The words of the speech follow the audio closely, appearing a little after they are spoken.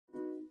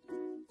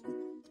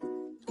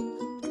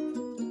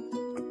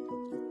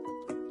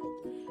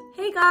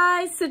Hey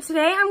guys, so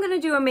today I'm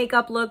gonna do a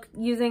makeup look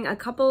using a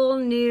couple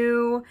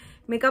new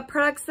makeup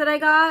products that I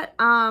got.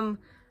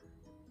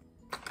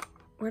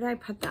 Where did I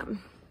put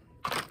them?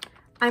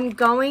 I'm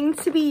going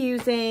to be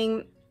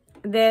using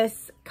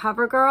this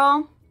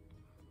CoverGirl,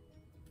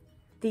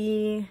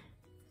 the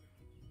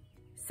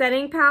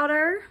setting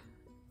powder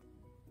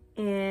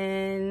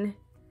in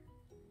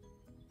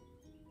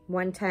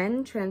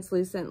 110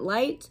 translucent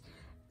light,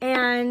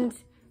 and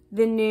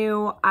the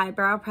new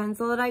eyebrow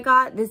pencil that I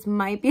got. This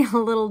might be a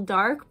little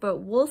dark, but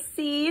we'll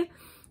see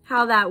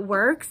how that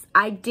works.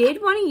 I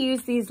did want to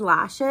use these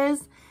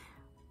lashes,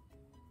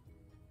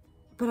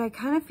 but I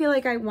kind of feel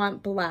like I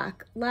want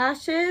black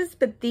lashes,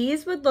 but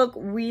these would look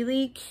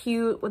really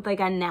cute with like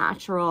a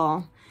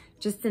natural,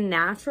 just a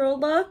natural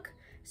look.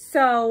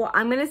 So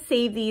I'm going to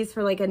save these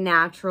for like a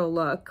natural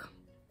look.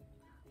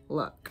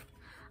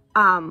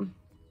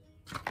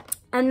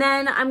 And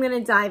then I'm going to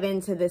dive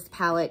into this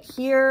palette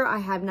here. I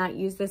have not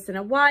used this in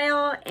a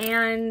while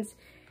and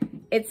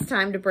it's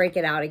time to break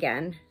it out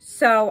again.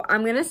 So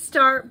I'm going to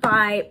start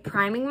by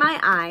priming my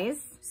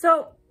eyes.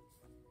 So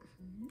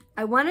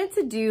I wanted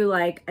to do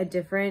like a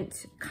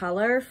different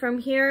color from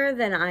here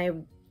than I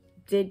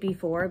did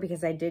before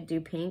because I did do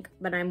pink,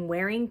 but I'm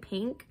wearing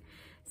pink.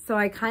 So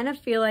I kind of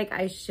feel like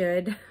I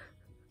should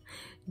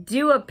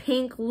do a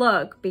pink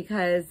look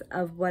because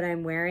of what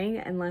I'm wearing,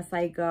 unless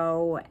I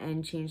go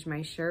and change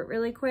my shirt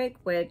really quick,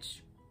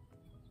 which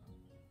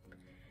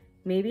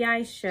maybe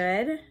I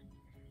should,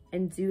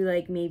 and do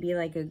like maybe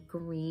like a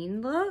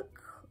green look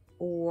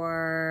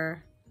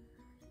or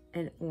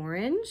an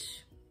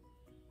orange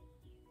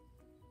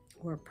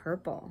or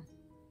purple.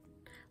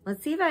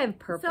 Let's see if I have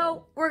purple.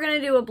 So we're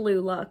gonna do a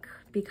blue look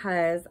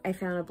because I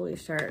found a blue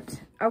shirt.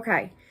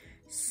 Okay,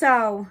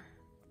 so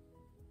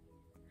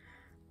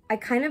I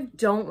kind of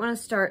don't want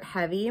to start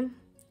heavy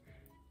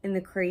in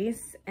the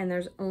crease, and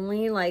there's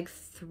only like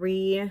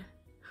 3,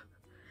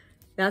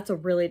 that's a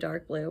really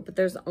dark blue, but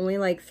there's only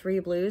like 3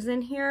 blues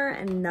in here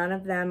and none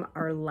of them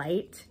are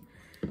light.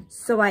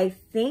 So I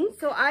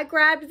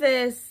grabbed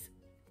this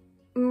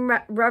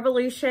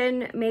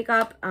Revolution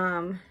makeup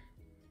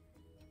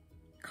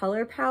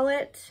color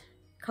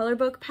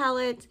book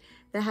palette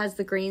that has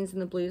the greens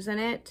and the blues in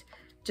it,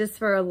 just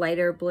for a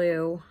lighter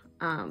blue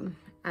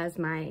as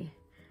my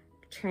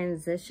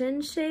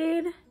transition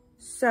shade.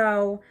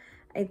 So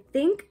I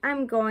think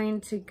I'm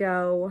going to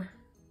go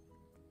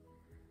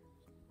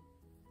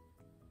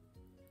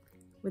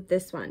with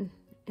this one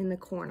in the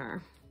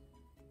corner,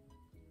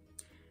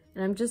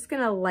 and I'm just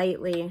gonna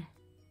lightly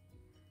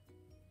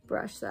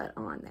brush that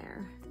on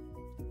there.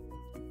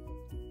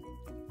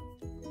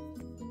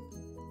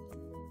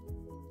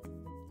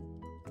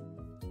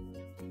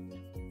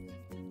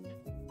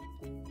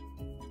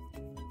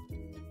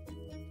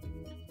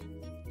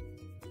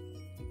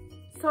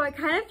 So I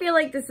kind of feel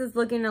like this is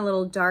looking a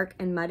little dark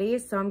and muddy.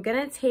 So I'm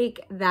going to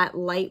take that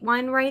light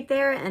one right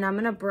there and I'm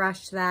going to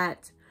brush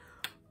that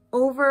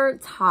over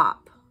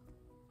top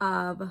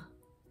of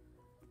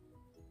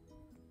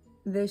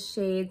this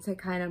shade to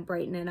kind of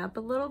brighten it up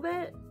a little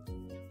bit.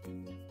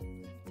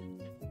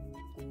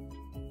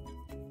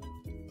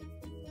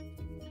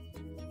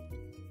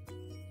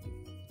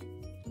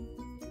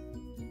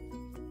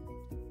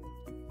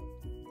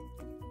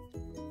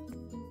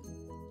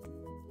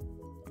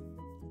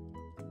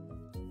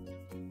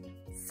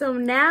 So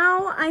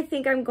now I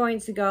think I'm going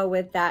to go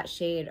with that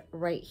shade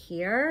right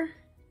here,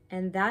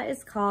 and that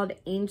is called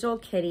Angel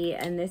Kitty,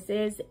 and this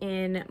is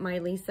in my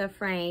Lisa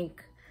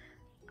Frank,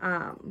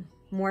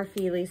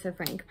 Morphe Lisa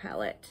Frank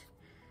palette.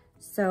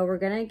 So we're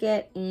gonna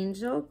get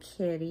Angel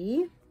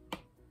Kitty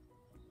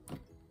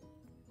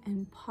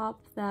and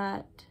pop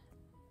that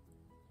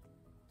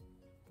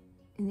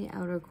in the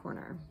outer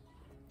corner,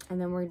 and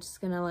then we're just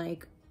gonna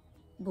like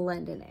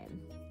blend it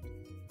in.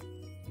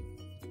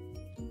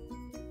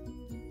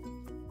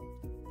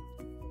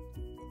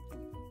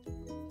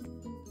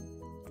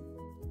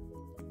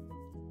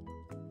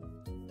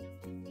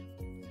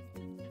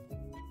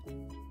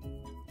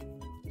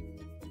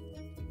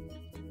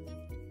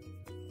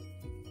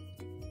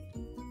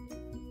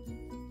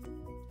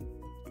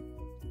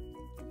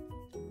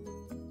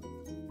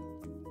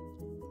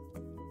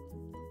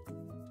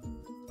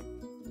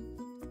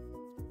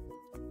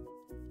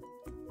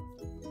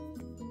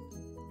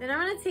 Then I'm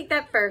gonna take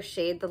that first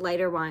shade, the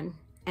lighter one,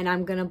 and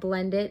I'm gonna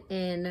blend it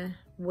in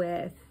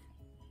with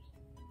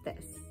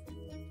this.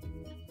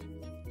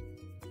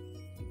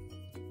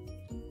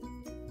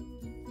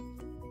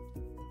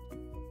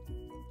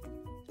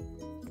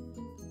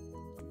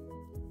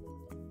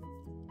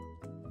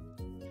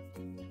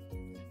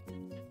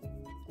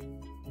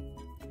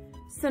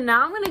 So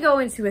now I'm gonna go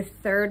into a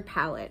third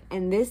palette,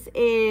 and this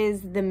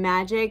is the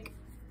Magic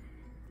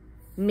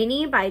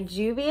Mini by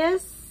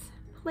Juvia's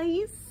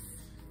Place.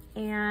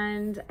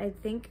 And I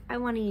think I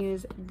want to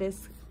use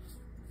this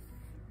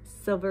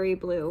silvery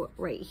blue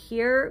right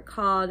here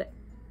called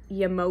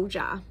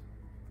Yamoja.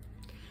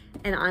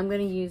 And I'm going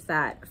to use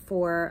that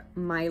for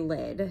my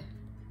lid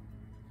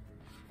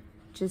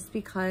just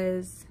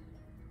because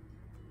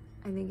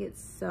I think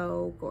it's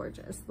so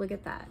gorgeous. Look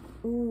at that.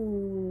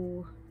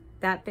 Ooh,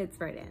 that fits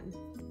right in.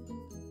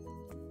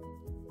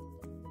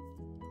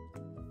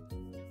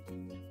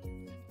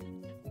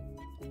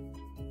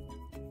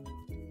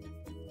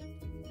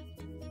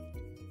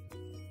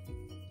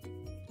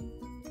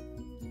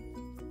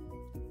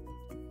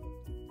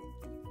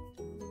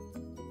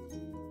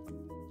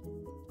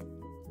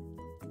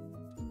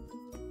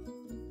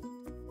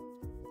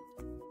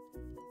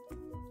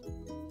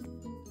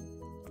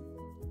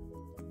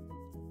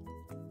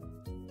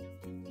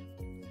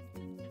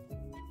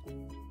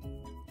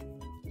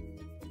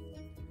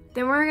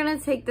 Then we're gonna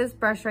take this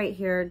brush right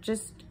here,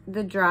 just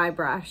the dry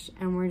brush,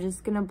 and we're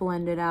just gonna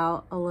blend it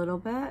out a little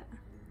bit.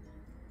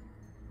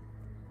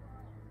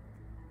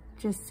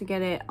 Just to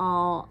get it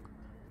all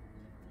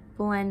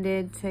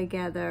blended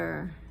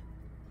together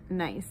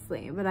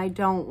nicely. But I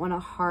don't want a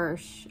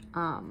harsh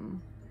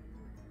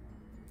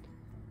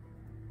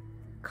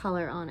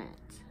color on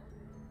it.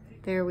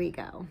 There we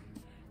go.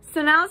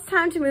 So now it's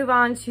time to move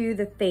on to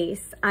the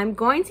face. I'm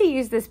going to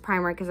use this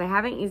primer because I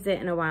haven't used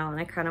it in a while and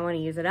I kind of want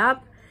to use it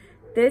up.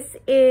 This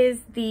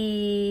is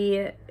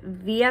the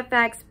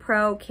VFX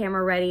Pro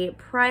Camera Ready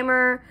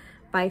Primer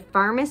by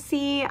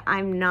Pharmacy.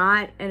 I'm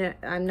not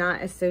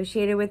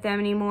associated with them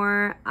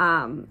anymore.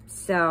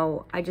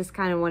 So I just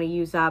kind of want to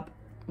use up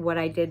what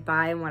I did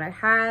buy and what I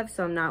have,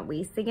 so I'm not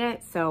wasting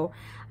it. So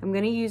I'm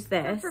gonna use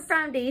this. For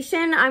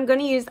foundation,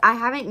 I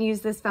haven't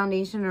used this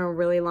foundation in a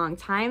really long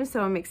time,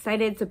 so I'm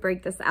excited to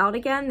break this out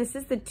again. This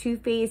is the Too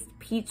Faced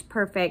Peach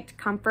Perfect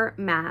Comfort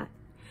Matte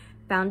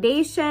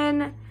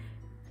Foundation.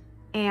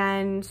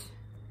 And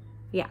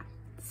yeah,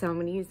 so I'm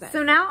gonna use that.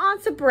 So now on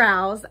to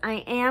brows.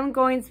 I am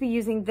going to be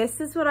using,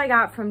 this is what I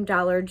got from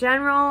Dollar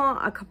General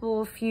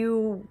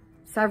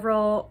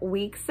several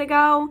weeks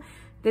ago.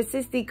 This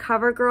is the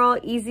CoverGirl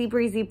Easy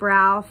Breezy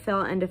Brow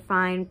Fill and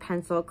Define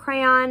Pencil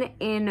Crayon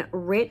in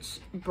Rich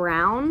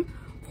Brown.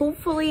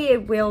 Hopefully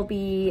it will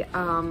be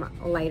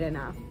light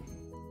enough.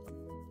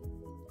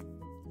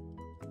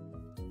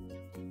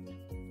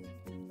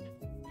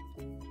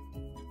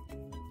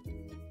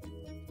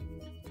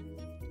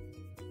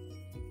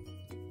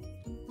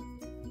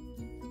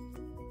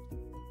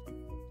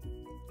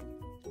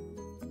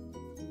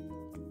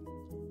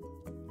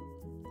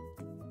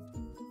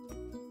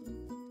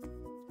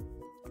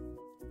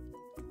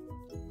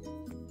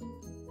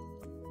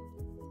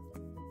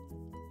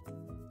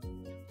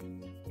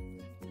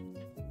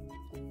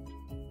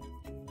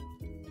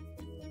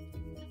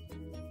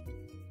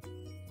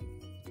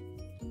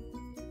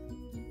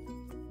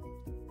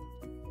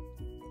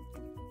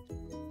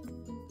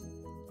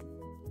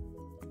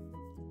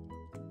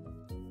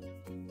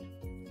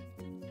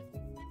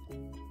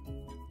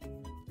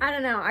 I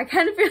don't know, I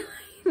kind of feel like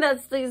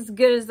that's as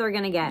good as they're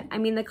gonna get. I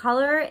mean, the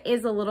color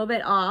is a little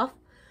bit off,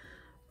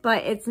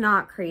 but it's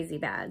not crazy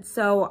bad.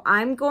 So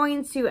I'm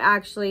going to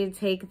actually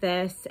take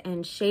this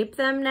and shape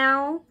them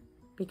now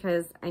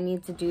because I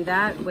need to do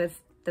that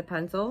with the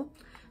pencil.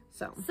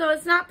 So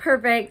it's not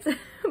perfect,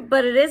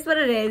 but it is what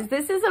it is.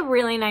 This is a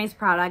really nice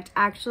product.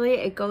 Actually,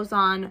 it goes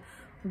on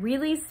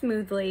really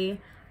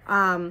smoothly.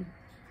 Yeah,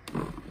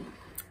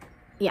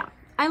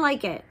 I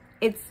like it.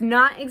 It's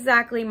not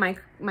exactly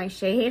my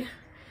shade.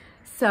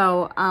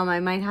 So I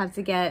might have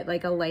to get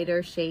like a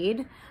lighter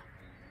shade.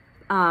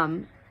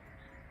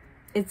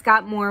 It's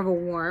got more of a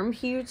warm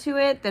hue to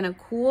it than a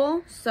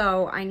cool.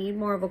 So I need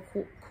more of a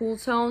cool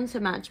tone to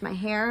match my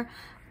hair.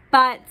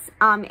 But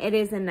it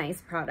is a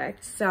nice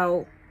product.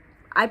 So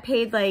I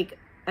paid like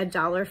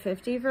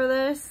 $1.50 for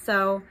this.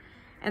 So,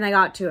 and I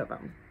got 2 of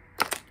them.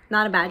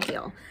 Not a bad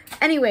deal.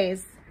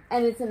 Anyways,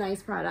 and it's a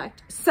nice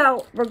product.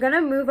 So we're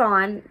gonna move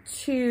on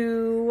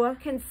to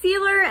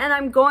concealer, and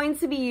I'm going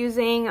to be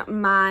using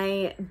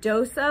my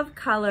Dose of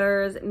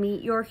Colors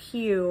Meet Your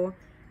Hue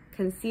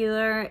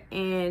concealer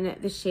in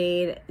the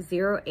shade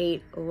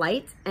 08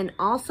 Light. And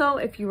also,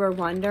 if you were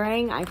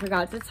wondering, I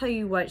forgot to tell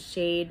you what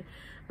shade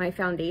my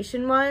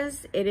foundation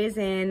was. It is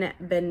in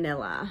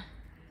Vanilla.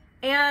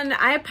 And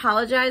I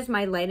apologize,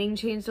 my lighting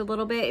changed a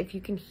little bit. If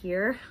you can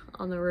hear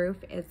on the roof,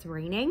 it's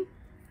raining.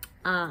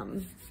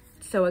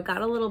 So it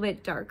got a little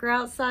bit darker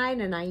outside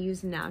and I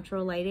use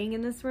natural lighting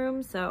in this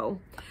room. So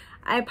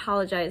I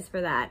apologize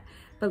for that,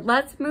 but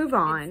let's move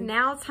on. It's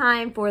now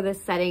time for the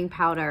setting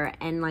powder.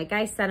 And like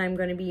I said, I'm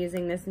going to be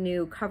using this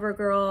new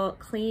CoverGirl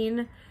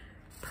Clean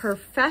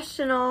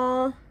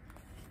Professional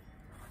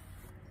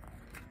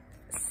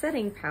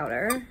setting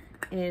powder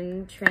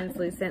in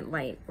Translucent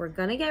Light. We're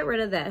going to get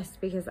rid of this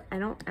because I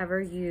don't ever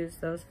use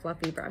those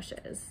fluffy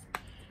brushes.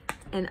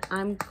 And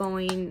I'm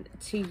going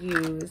to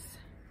use,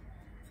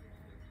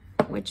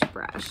 which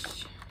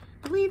brush?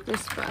 I believe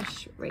this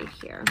brush right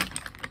here.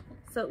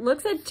 So it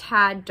looks a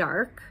tad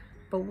dark,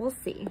 but we'll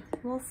see.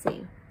 We'll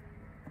see.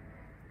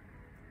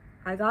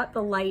 I got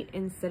the light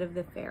instead of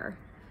the fair.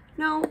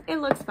 No, it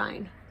looks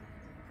fine.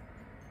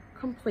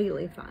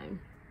 Completely fine.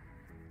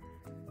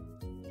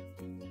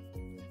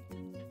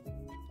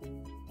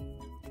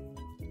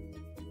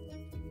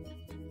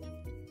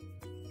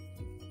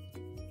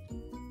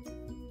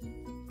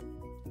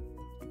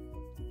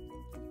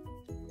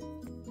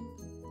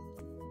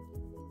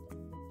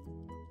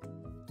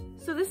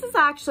 So this is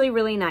actually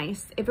really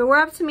nice. If it were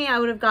up to me, I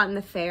would have gotten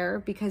the Fair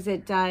because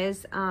it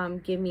does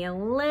give me a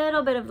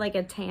little bit of like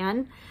a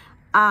tan.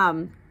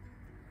 Not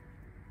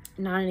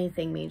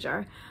anything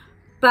major,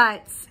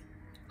 but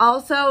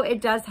also it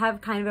does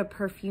have kind of a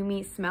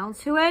perfumey smell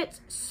to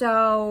it.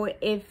 So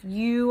if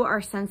you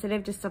are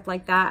sensitive to stuff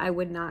like that, I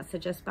would not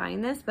suggest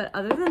buying this. But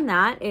other than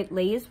that, it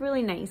lays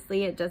really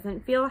nicely. It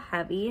doesn't feel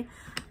heavy.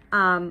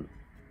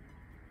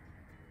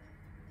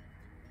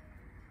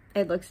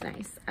 It looks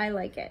nice. I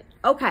like it.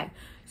 Okay,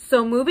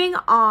 so moving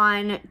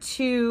on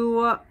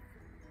to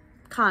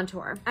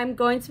contour. I'm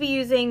going to be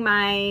using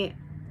my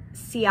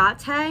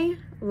Ciate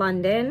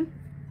London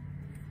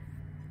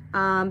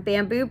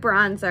Bamboo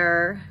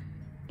Bronzer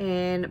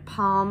in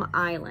Palm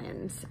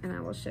Island, and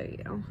I will show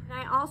you. And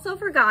I also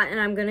forgot, and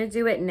I'm gonna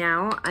do it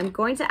now, I'm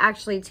going to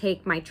actually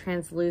take my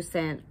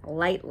translucent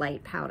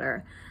light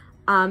powder,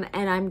 and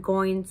I'm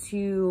going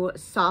to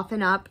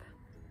soften up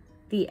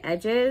the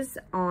edges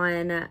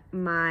on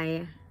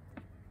my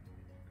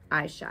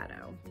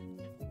eyeshadow.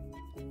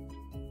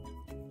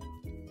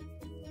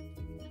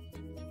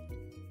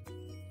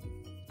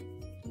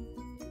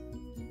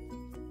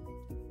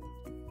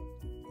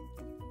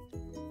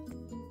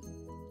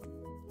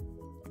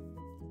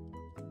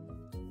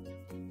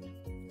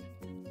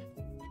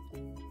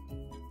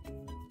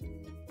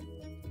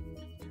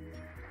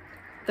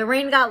 The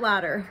rain got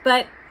louder,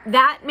 but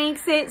that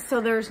makes it so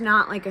there's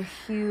not like a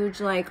huge,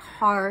 like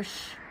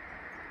harsh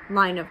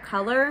line of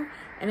color,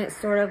 and it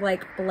sort of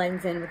like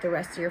blends in with the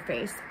rest of your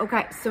face.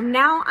 Okay, so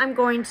now I'm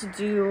going to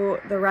do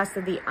the rest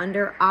of the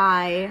under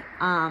eye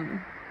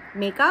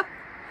makeup.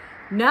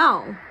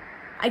 No,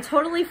 I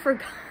totally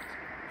forgot.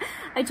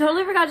 I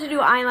totally forgot to do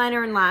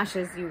eyeliner and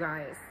lashes, you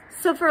guys.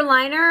 So for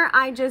liner,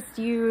 I just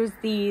use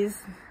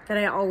these that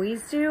I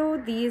always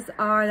do. These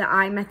are the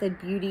Eye Method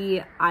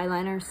Beauty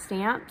eyeliner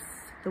stamps,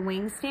 the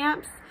wing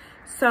stamps.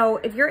 So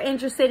if you're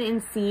interested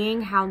in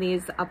seeing how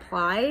these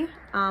apply,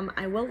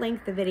 I will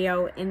link the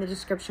video in the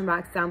description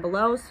box down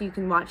below so you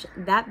can watch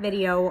that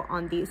video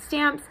on these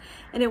stamps,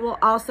 and it will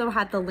also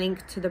have the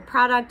link to the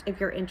product if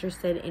you're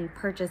interested in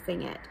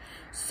purchasing it.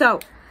 So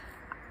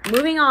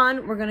moving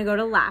on, we're gonna go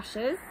to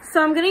lashes.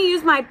 So I'm gonna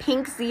use my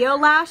pink Zio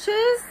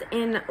lashes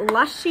in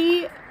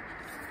Luscious.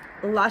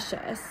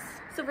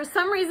 So for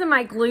some reason,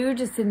 my glue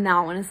just did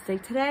not want to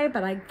stick today,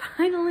 but I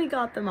finally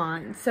got them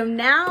on. So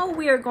now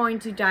we are going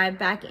to dive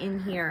back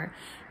in here,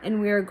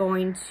 and we are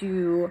going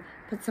to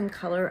put some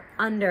color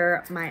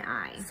under my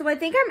eye. So I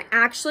think I'm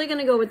actually going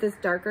to go with this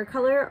darker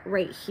color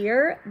right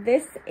here.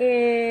 This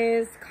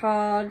is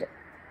called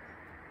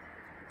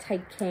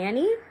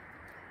Ticani.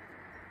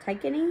 I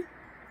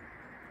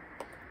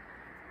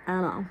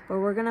don't know, but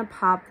we're going to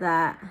pop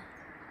that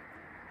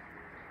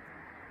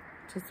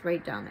just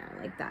right down there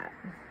like that.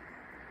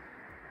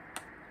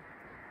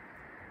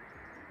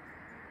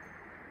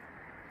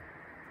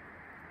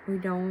 We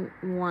don't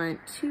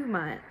want too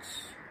much.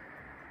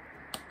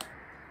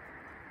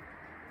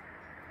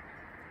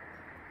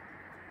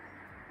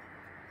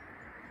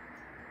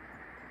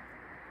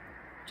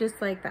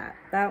 Just like that.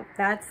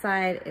 That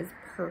side is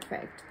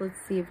perfect. Let's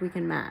see if we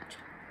can match.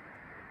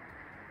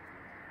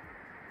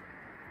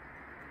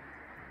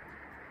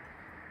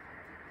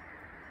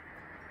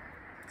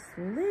 Just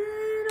a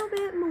little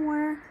bit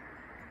more.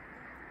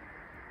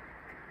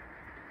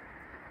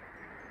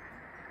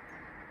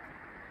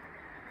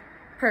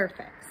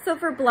 Perfect. So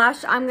for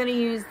blush, I'm going to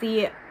use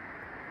the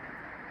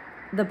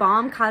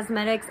Balm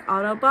Cosmetics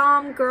Auto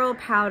Balm Girl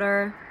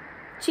Powder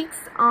Cheeks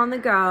on the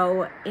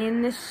Go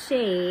in the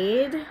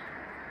shade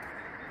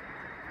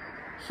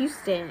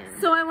Houston.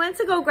 So I went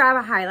to go grab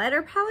a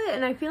highlighter palette,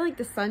 and I feel like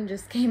the sun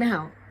just came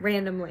out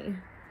randomly,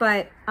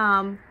 but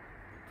the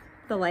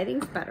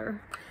lighting's better.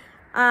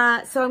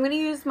 So I'm going to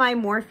use my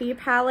Morphe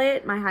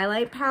palette, my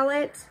highlight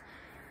palette,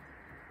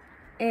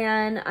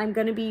 and I'm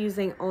going to be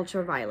using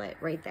Ultraviolet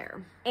right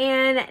there.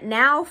 And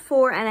now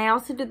and I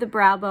also did the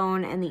brow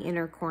bone and the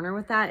inner corner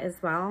with that as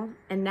well.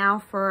 And now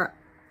for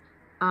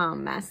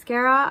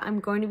mascara, I'm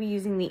going to be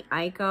using the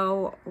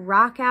Ico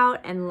Rock Out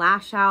and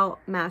Lash Out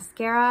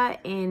Mascara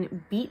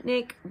in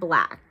Beatnik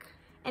Black.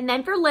 And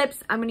then for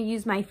lips, I'm going to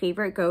use my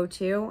favorite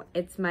go-to.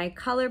 It's my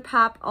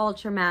ColourPop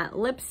Ultra Matte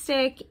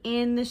Lipstick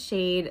in the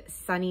shade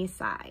Sunny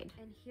Side.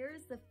 And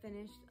here's the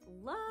finished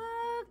look.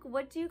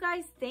 What do you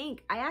guys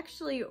think? I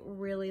actually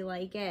really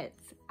like it.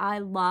 I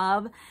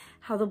love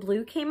how the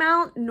blue came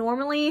out.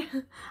 Normally,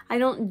 I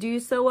don't do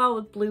so well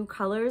with blue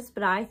colors,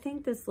 but I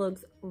think this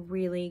looks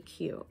really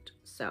cute.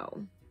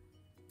 So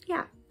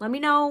yeah, let me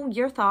know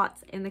your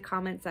thoughts in the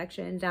comment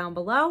section down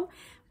below.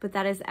 But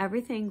that is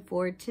everything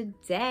for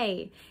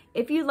today.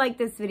 If you like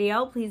this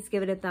video, please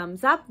give it a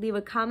thumbs up, leave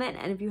a comment,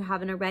 and if you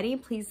haven't already,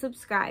 please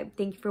subscribe.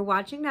 Thank you for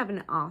watching and have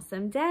an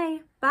awesome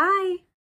day. Bye.